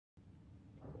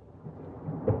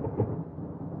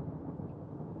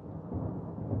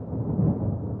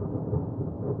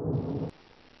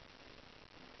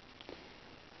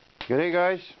G'day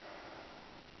guys.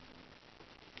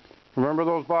 Remember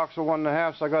those box of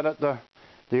 1.5s I got at the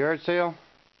yard sale?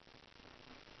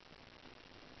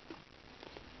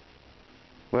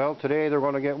 Well, today they're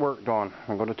going to get worked on.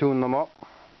 I'm going to tune them up.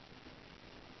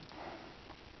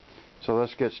 So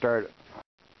let's get started.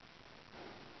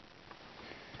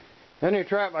 Any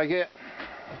trap I get,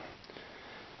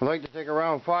 I like to take a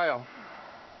round file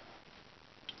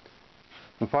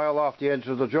and file off the edge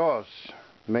of the jaws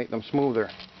to make them smoother,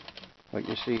 like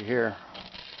you see here.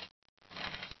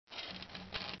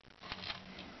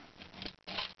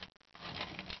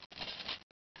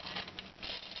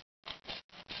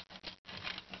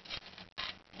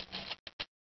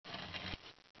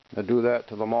 I do that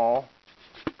to them all.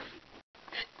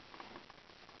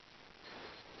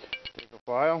 Take a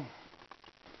file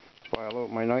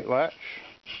out my night latch.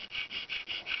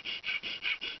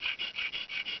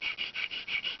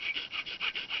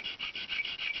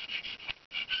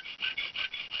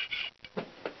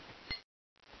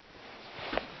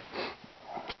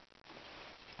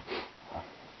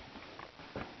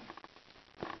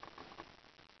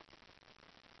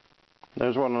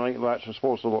 There's what a night latch is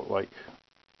supposed to look like.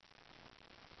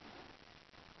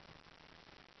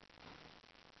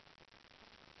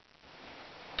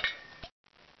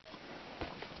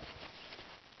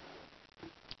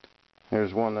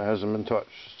 Here's one that hasn't been touched,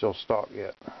 still stock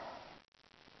yet.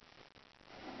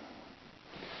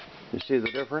 You see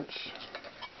the difference?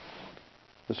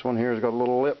 This one here has got a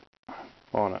little lip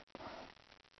on it.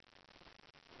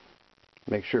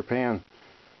 Makes your pan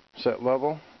set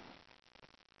level.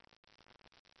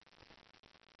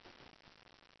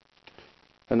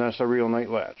 And that's a real night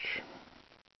latch.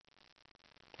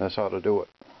 That's how to do it.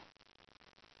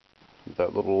 With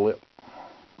that little lip.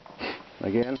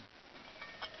 Again,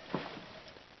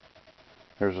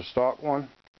 there's a stock one.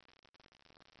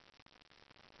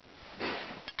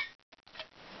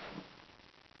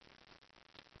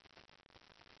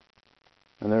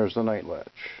 And there's the night latch.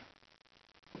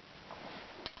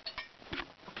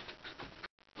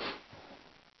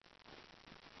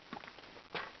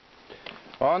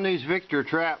 On these Victor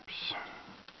traps,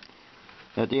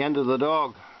 at the end of the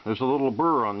dog, there's a little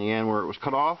burr on the end where it was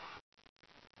cut off.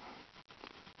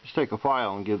 Just take a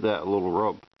file and give that a little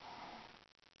rub.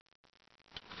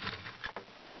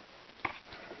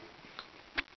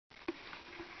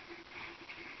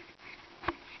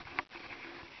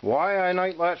 Why I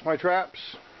night latch my traps?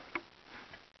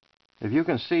 If you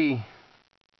can see,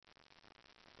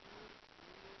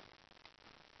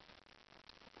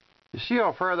 you see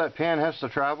how far that pan has to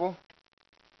travel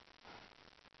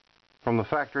from the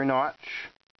factory notch?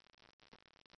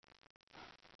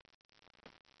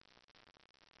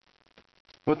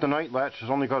 With the night latch,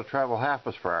 it's only got to travel half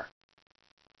as far.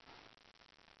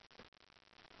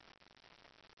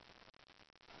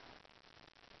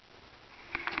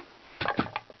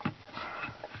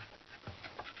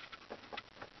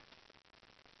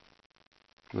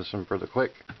 Listen for the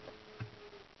click.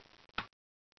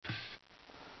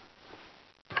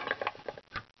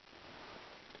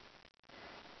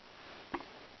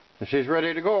 And she's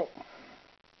ready to go.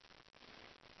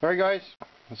 Alright guys,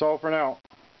 that's all for now.